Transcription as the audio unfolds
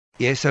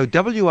Yeah, so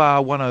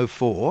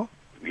WR104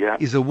 Yeah.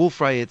 is a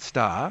Wolf-Rayet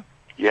star,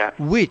 Yeah.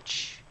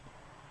 which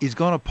is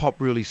going to pop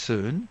really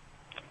soon,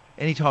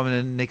 anytime in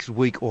the next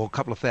week or a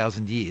couple of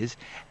thousand years,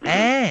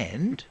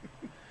 and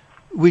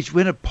which,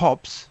 when it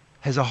pops,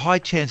 has a high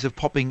chance of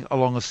popping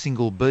along a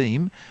single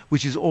beam,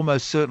 which is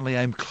almost certainly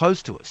aimed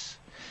close to us.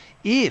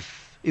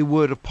 If it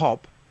were to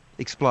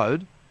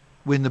explode,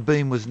 when the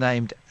beam was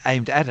aimed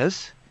at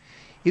us,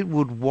 it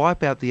would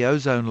wipe out the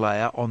ozone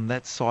layer on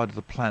that side of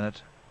the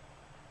planet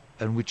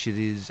in which it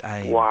is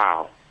aimed.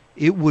 Wow.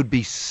 It would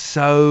be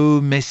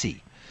so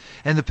messy.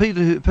 And the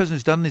person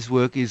who's done this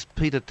work is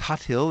Peter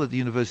Tuthill at the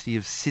University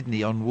of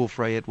Sydney on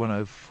Wolf-Rayet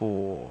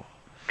 104.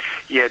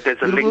 Yeah,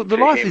 there's a link The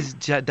to life him. is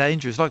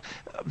dangerous. Like,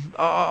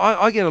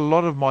 I get a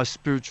lot of my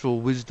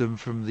spiritual wisdom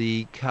from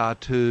the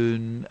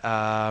cartoon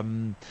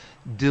Doonesbury.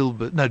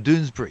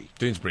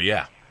 Doonesbury,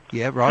 yeah.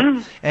 Yeah,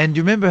 right. And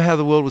you remember how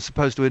the world was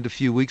supposed to end a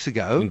few weeks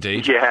ago?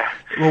 Indeed. Yeah.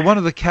 Well, one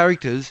of the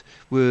characters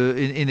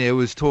in there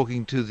was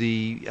talking to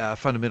the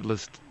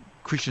fundamentalist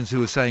Christians who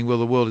were saying, well,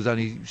 the world is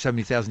only so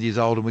many thousand years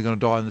old and we're going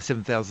to die on the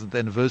 7,000th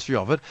anniversary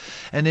of it.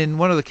 And then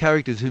one of the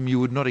characters, whom you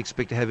would not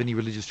expect to have any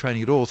religious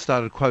training at all,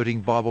 started quoting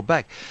Bible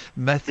back.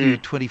 Matthew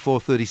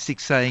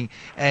 24:36, saying,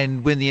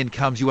 and when the end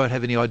comes, you won't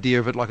have any idea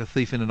of it, like a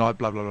thief in the night,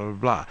 blah, blah, blah,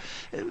 blah.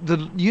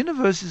 The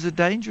universe is a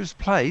dangerous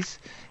place,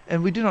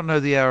 and we do not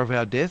know the hour of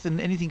our death, and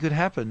anything could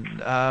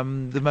happen.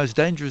 The most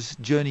dangerous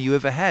journey you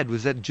ever had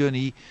was that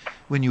journey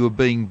when you were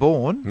being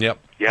born. Yep.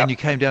 And you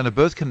came down a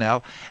birth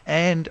canal,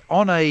 and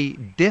on a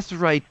death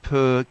rate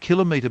per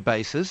kilometre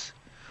basis,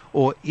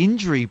 or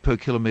injury per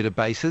kilometre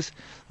basis,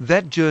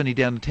 that journey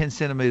down a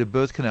 10-centimetre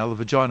birth canal, the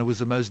vagina, was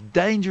the most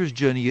dangerous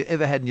journey you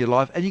ever had in your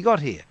life, and you got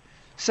here.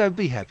 So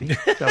be happy.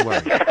 Don't worry.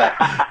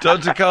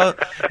 Dr. Karl,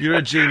 you're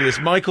a genius.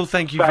 Michael,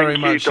 thank you very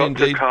much Thank you,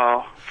 Dr. indeed.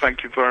 Karl.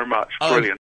 Thank you very much. Brilliant.